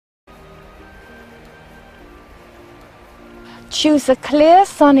Choose a clear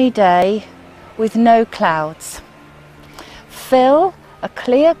sunny day with no clouds. Fill a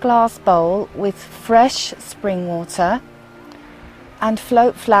clear glass bowl with fresh spring water and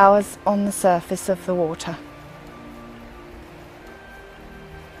float flowers on the surface of the water.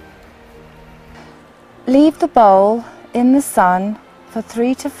 Leave the bowl in the sun for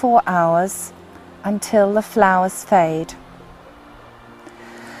 3 to 4 hours until the flowers fade.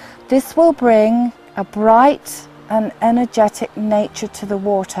 This will bring a bright and energetic nature to the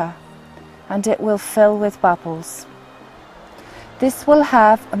water, and it will fill with bubbles. This will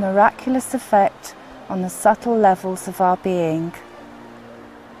have a miraculous effect on the subtle levels of our being.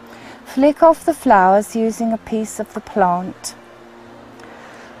 Flick off the flowers using a piece of the plant.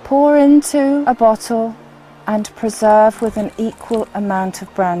 Pour into a bottle and preserve with an equal amount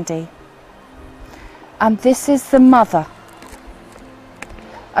of brandy. And this is the mother.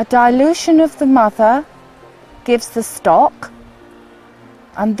 A dilution of the mother gives the stock,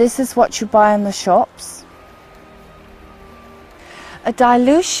 and this is what you buy in the shops. A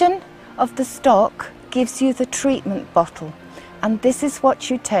dilution of the stock gives you the treatment bottle, and this is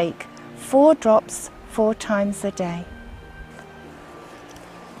what you take, 4 drops 4 times a day.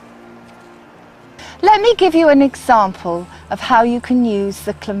 Let me give you an example of how you can use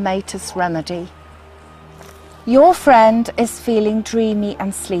the clematis remedy. Your friend is feeling dreamy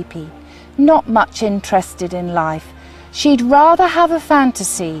and sleepy, not much interested in life. She'd rather have a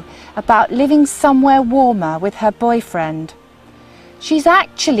fantasy about living somewhere warmer with her boyfriend. She's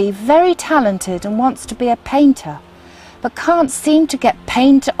actually very talented and wants to be a painter, but can't seem to get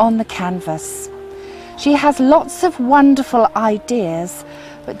paint on the canvas. She has lots of wonderful ideas,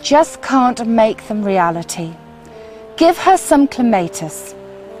 but just can't make them reality. Give her some clematis.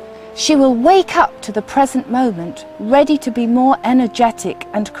 She will wake up to the present moment, ready to be more energetic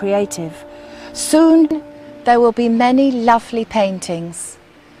and creative. Soon there will be many lovely paintings,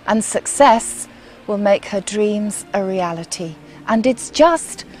 and success will make her dreams a reality. And it's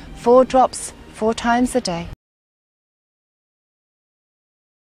just 4 drops 4 times a day.